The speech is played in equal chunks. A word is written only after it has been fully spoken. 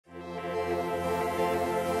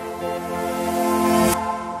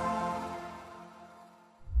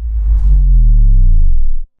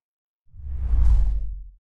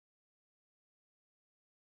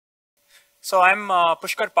So I'm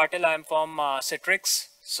Pushkar Patil. I'm from Citrix.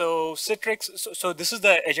 So Citrix. So this is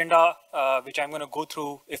the agenda which I'm going to go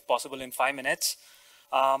through, if possible, in 5 minutes.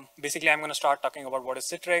 Basically, I'm going to start talking about what is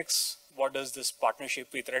Citrix, what does this partnership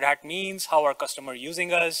with Red Hat means, how are customers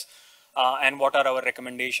using us, and what are our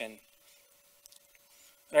recommendation.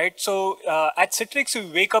 Right. So at Citrix,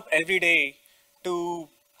 we wake up every day to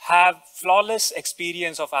have flawless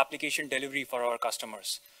experience of application delivery for our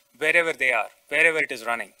customers, wherever they are, wherever it is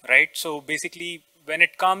running, right? So basically, when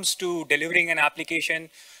it comes to delivering an application,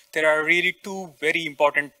 there are really two very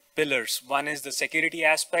important pillars. One is the security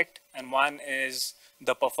aspect, and one is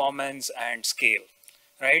the performance and scale,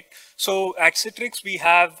 right? So at Citrix, we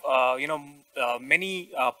have many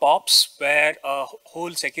POPs where a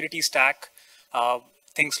whole security stack,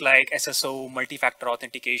 things like SSO, multi-factor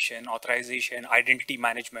authentication, authorization, identity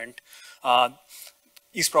management,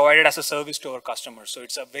 is provided as a service to our customers. So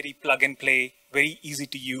it's a very plug and play, very easy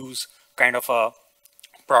to use kind of a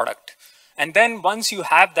product. And then once you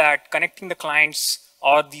have that, connecting the clients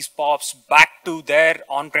or these POPs back to their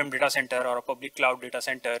on-prem data center or a public cloud data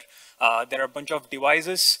center, there are a bunch of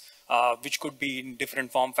devices which could be in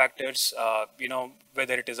different form factors,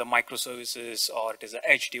 whether it is a microservices or it is an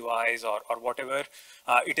edge device or whatever.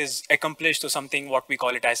 It is accomplished to something what we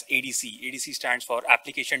call it as ADC. ADC stands for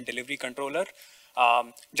Application Delivery Controller.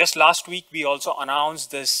 Just last week, we also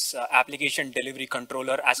announced this application delivery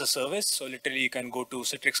controller as a service. So literally you can go to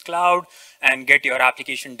Citrix Cloud and get your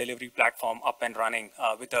application delivery platform up and running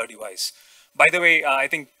with a device. By the way, I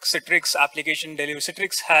think Citrix application delivery,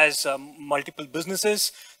 Citrix has multiple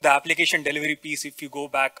businesses. The application delivery piece, if you go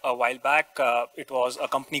back a while back, it was a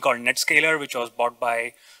company called NetScaler, which was bought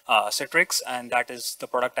by Citrix, and that is the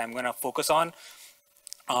product I'm going to focus on.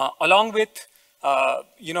 Along with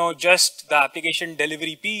just the application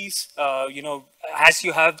delivery piece, as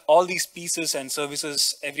you have all these pieces and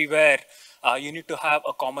services everywhere, you need to have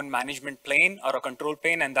a common management plane or a control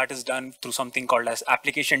plane, and that is done through something called as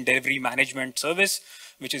Application Delivery Management Service,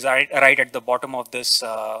 which is right at the bottom of this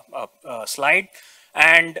slide.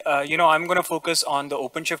 And, I'm going to focus on the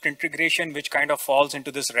OpenShift integration, which kind of falls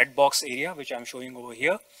into this red box area, which I'm showing over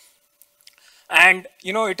here. And,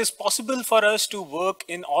 it is possible for us to work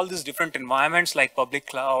in all these different environments like public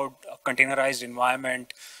cloud, containerized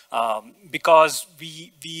environment, because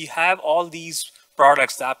we have all these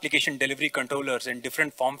products, the application delivery controllers in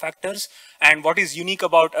different form factors. And what is unique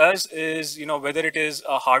about us is, whether it is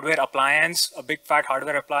a hardware appliance, a big fat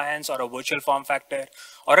hardware appliance, or a virtual form factor,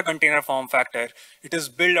 or a container form factor, it is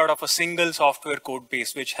built out of a single software code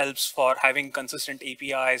base, which helps for having consistent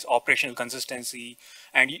APIs, operational consistency,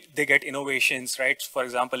 and they get innovations, right? For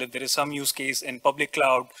example, if there is some use case in public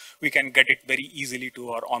cloud, we can get it very easily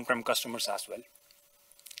to our on-prem customers as well.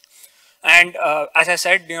 And as I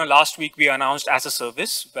said, last week we announced as a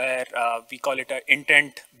service where we call it an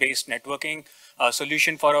intent-based networking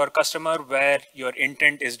solution for our customer, where your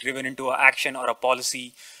intent is driven into an action or a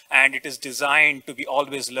policy, and it is designed to be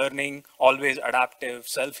always learning, always adaptive,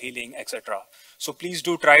 self-healing, etc. So please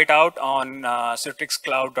do try it out on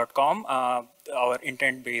citrixcloud.com, our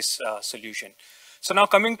intent-based solution. So now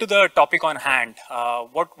coming to the topic on hand,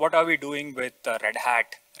 what are we doing with Red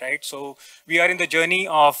Hat? Right, so we are in the journey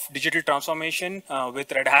of digital transformation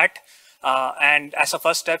with Red Hat. And as a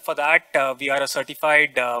first step for that, we are a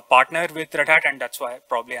certified partner with Red Hat, and that's why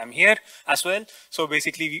probably I'm here as well. So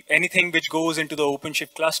basically, anything which goes into the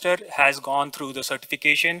OpenShift cluster has gone through the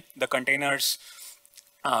certification, the containers,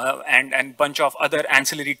 and bunch of other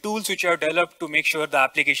ancillary tools which are developed to make sure the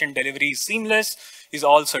application delivery is seamless, is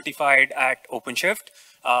all certified at OpenShift.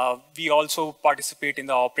 We also participate in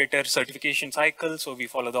the operator certification cycle, so we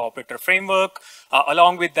follow the operator framework.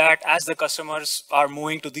 Along with that, as the customers are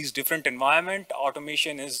moving to these different environments,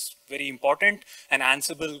 automation is very important, and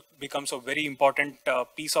Ansible becomes a very important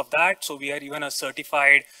piece of that. So we are even a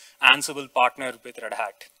certified Ansible partner with Red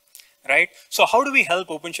Hat. Right? So how do we help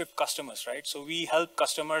OpenShift customers, right? So we help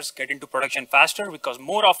customers get into production faster, because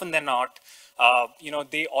more often than not,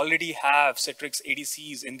 they already have Citrix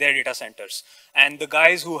ADCs in their data centers. And the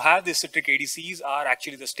guys who have these Citrix ADCs are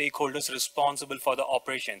actually the stakeholders responsible for the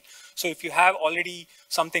operation. So if you have already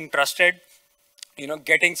something trusted,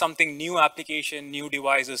 getting something new application, new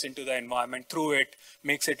devices into the environment through it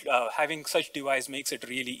makes it, having such device makes it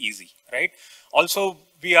really easy, right? Also,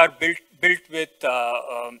 we are built with,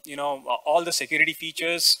 all the security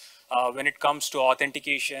features when it comes to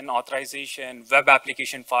authentication, authorization, web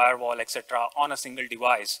application firewall, etc., on a single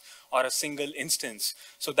device or a single instance.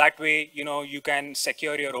 So that way, you can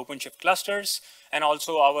secure your OpenShift clusters. And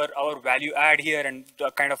also our value add here, and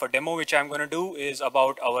the kind of a demo which I'm going to do is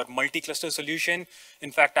about our multi-cluster solution.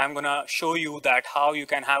 In fact, I'm going to show you that how you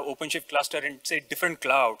can have OpenShift cluster in, say, different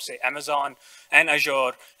clouds, say Amazon and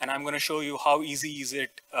Azure. And I'm going to show you how easy is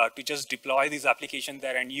it to just deploy these applications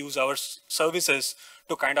there and use our services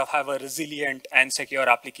to kind of have a resilient and secure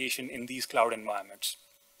application in these cloud environments.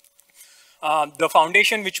 The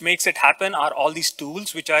foundation which makes it happen are all these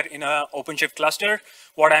tools which are in a OpenShift cluster.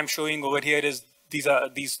 What I'm showing over here is these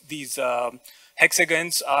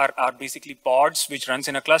hexagons are basically pods which runs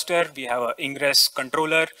in a cluster. We have an ingress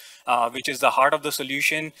controller, which is the heart of the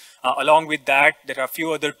solution. Along with that, there are a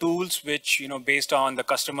few other tools which, based on the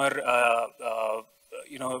customer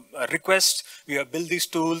requests, we have built these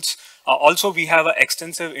tools. Also, we have an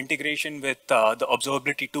extensive integration with the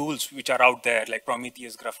observability tools which are out there, like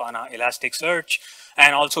Prometheus, Grafana, Elasticsearch,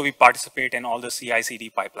 and also we participate in all the CI/CD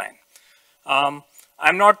pipeline.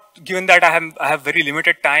 I'm not, given that I have very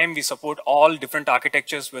limited time, we support all different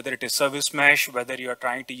architectures, whether it is service mesh, whether you're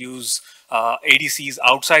trying to use ADCs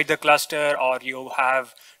outside the cluster, or you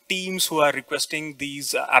have teams who are requesting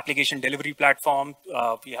these application delivery platform.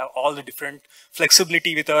 We have all the different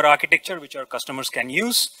flexibility with our architecture, which our customers can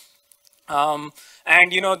use. And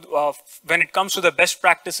when it comes to the best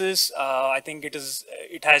practices, I think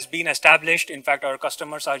it has been established. In fact, our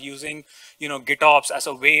customers are using GitOps as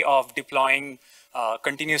a way of deploying,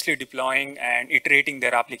 continuously deploying and iterating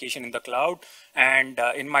their application in the cloud. And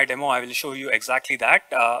in my demo, I will show you exactly that.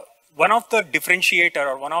 One of the differentiator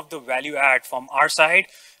or one of the value add from our side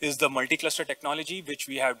is the multi-cluster technology which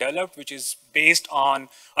we have developed, which is based on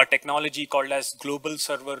a technology called as global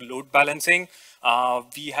server load balancing.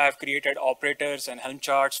 We have created operators and Helm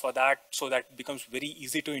charts for that, so that it becomes very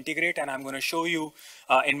easy to integrate. And I'm going to show you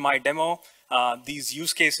in my demo these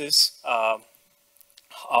use cases.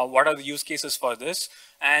 What are the use cases for this?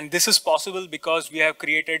 And this is possible because we have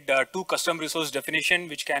created two custom resource definition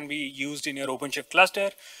which can be used in your OpenShift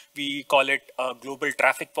cluster. We call it a global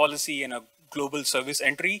traffic policy and a global service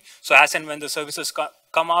entry. So as and when the services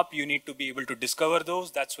come up, you need to be able to discover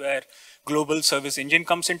those. That's where global service engine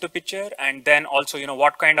comes into picture. And then also,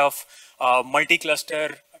 what kind of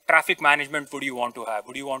multi-cluster traffic management would you want to have?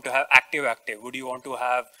 Would you want to have active-active? Would you want to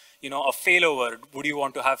have, a failover? Would you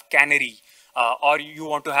want to have canary? Or you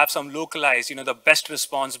want to have some localized, the best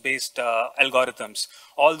response-based algorithms.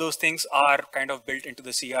 All those things are kind of built into the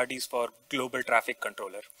CRDs for global traffic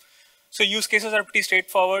controller. So use cases are pretty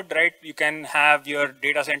straightforward, right? You can have your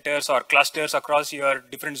data centers or clusters across your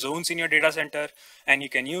different zones in your data center, and you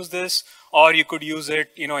can use this. Or you could use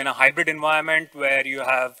it, in a hybrid environment where you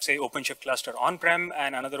have, say, OpenShift cluster on-prem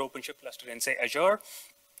and another OpenShift cluster in, say, Azure.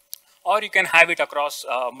 Or you can have it across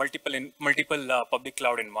multiple public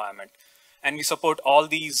cloud environment. And we support all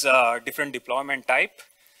these different deployment type.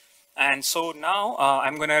 And so now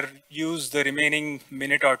I'm going to use the remaining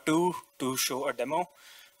minute or two to show a demo.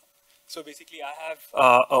 So basically, I have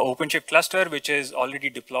an OpenShift cluster, which is already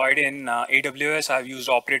deployed in AWS. I've used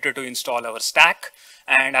Operator to install our stack.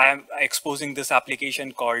 And I'm exposing this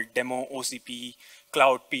application called demo OCP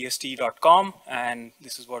cloudpst.com. And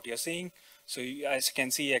this is what you're seeing. So as you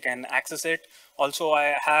can see, I can access it. Also,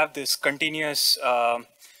 I have this continuous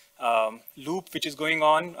loop which is going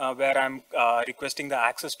on where I'm requesting the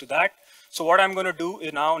access to that. So what I'm going to do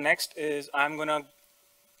is now next is I'm going to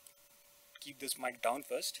keep this mic down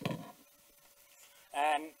first.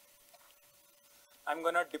 And I'm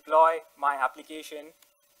going to deploy my application.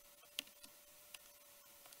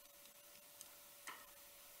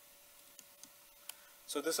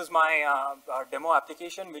 So this is my demo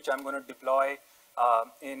application, which I'm going to deploy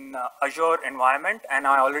in Azure environment, and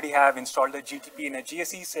I already have installed the GTP and a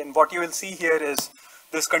GSE. And what you will see here is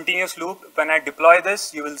this continuous loop. When I deploy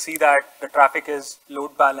this, you will see that the traffic is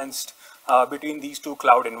load balanced between these two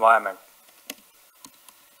cloud environments.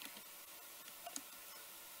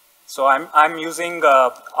 So I'm using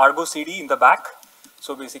Argo CD in the back.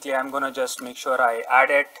 So basically, I'm going to just make sure I add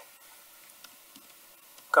it,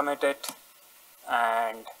 commit it,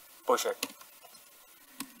 and push it.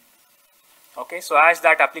 Okay, so as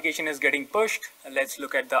that application is getting pushed, let's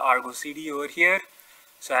look at the Argo CD over here.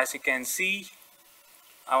 So as you can see,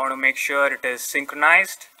 I want to make sure it is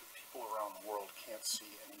synchronized. People around the world can't see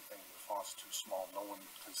anything. The font's too small. No one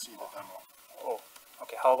can see the demo. Oh,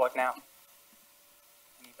 okay. How about now?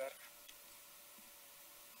 Any better?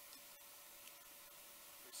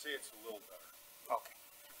 They say it's a little better. Okay.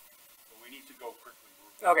 But we need to go quickly.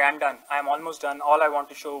 Okay, I'm done. I'm almost done. All I want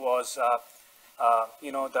to show was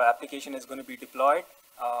the application is going to be deployed.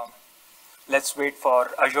 Let's wait for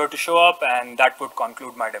Azure to show up, and that would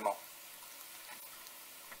conclude my demo.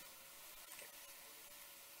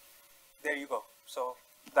 There you go. So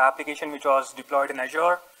the application which was deployed in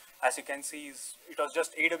Azure, as you can see, it was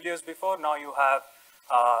just AWS before. Now you have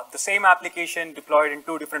the same application deployed in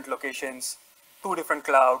 2 different locations, 2 different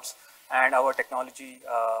clouds, and our technology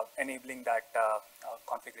enabling that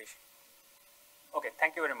configuration. Okay,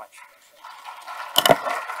 thank you very much. Thank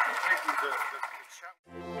you. The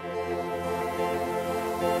chat